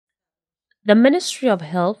The Ministry of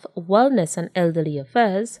Health, Wellness and Elderly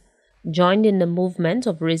Affairs joined in the movement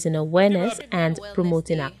of raising awareness and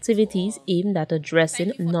promoting activities aimed at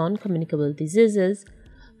addressing non-communicable diseases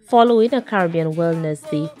following a Caribbean Wellness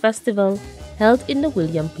Day festival held in the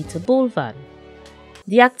William Peter Boulevard.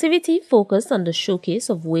 The activity focused on the showcase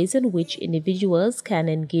of ways in which individuals can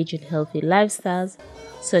engage in healthy lifestyles,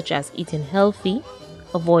 such as eating healthy,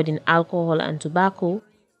 avoiding alcohol and tobacco,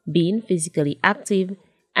 being physically active,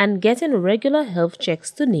 and getting regular health checks,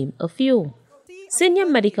 to name a few. Senior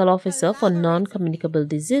Medical Officer for Non-Communicable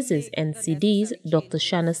Diseases (NCDs), Dr.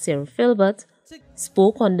 Shanna Sarah Filbert,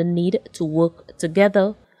 spoke on the need to work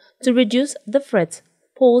together to reduce the threat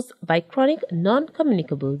posed by chronic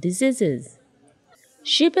non-communicable diseases.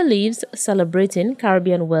 She believes celebrating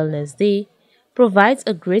Caribbean Wellness Day provides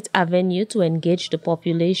a great avenue to engage the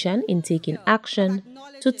population in taking action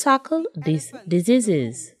to tackle these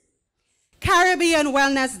diseases. Caribbean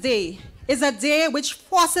Wellness Day is a day which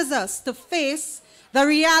forces us to face the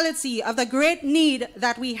reality of the great need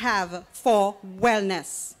that we have for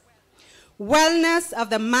wellness. Wellness of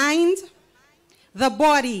the mind, the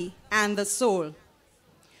body, and the soul.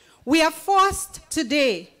 We are forced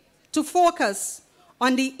today to focus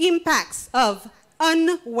on the impacts of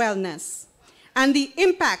unwellness and the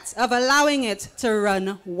impacts of allowing it to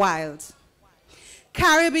run wild.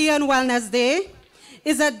 Caribbean Wellness Day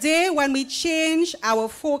is a day when we change our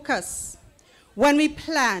focus, when we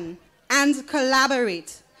plan and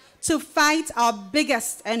collaborate to fight our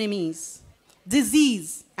biggest enemies,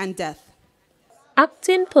 disease and death.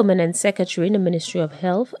 Acting Permanent Secretary in the Ministry of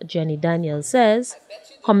Health, Jenny Daniel, says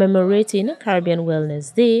commemorating Caribbean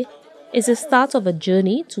Wellness Day is the start of a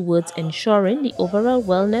journey towards ensuring the overall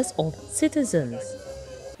wellness of citizens.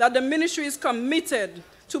 That the ministry is committed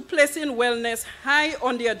to placing wellness high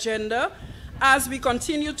on the agenda as we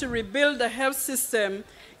continue to rebuild the health system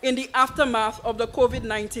in the aftermath of the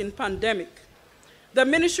COVID-19 pandemic. The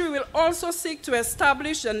ministry will also seek to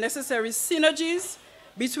establish the necessary synergies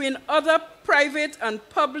between other private and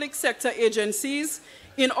public sector agencies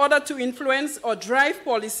in order to influence or drive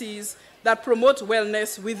policies that promote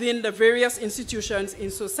wellness within the various institutions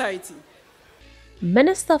in society.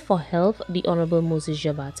 Minister for Health, the Honorable Moses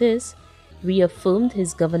Jabatis, reaffirmed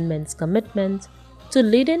his government's commitment to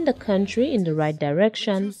leading the country in the right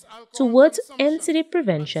direction towards NCD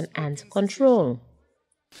prevention and control.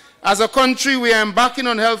 As a country, we are embarking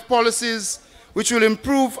on health policies which will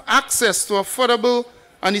improve access to affordable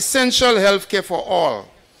and essential health care for all.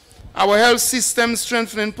 Our health system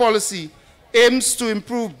strengthening policy aims to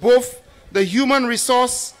improve both the human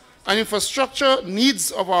resource and infrastructure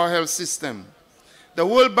needs of our health system. The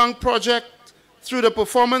World Bank project, through the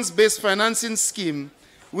performance-based financing scheme,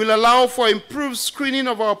 will allow for improved screening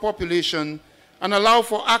of our population and allow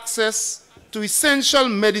for access to essential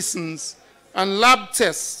medicines and lab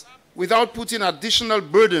tests without putting additional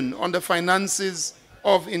burden on the finances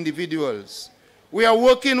of individuals. We are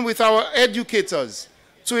working with our educators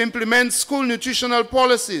to implement school nutritional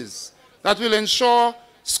policies that will ensure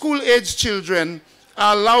school-age children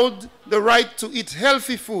are allowed the right to eat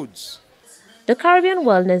healthy foods. The Caribbean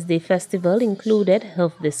Wellness Day Festival included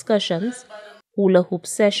health discussions, hula hoop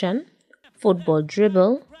session, football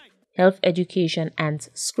dribble, health education and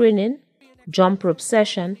screening, jump rope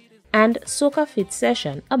session, and soccer fit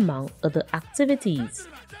session, among other activities.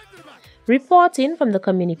 Reporting from the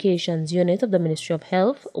Communications Unit of the Ministry of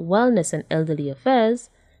Health, Wellness and Elderly Affairs,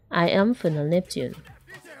 I am Fernal Neptune.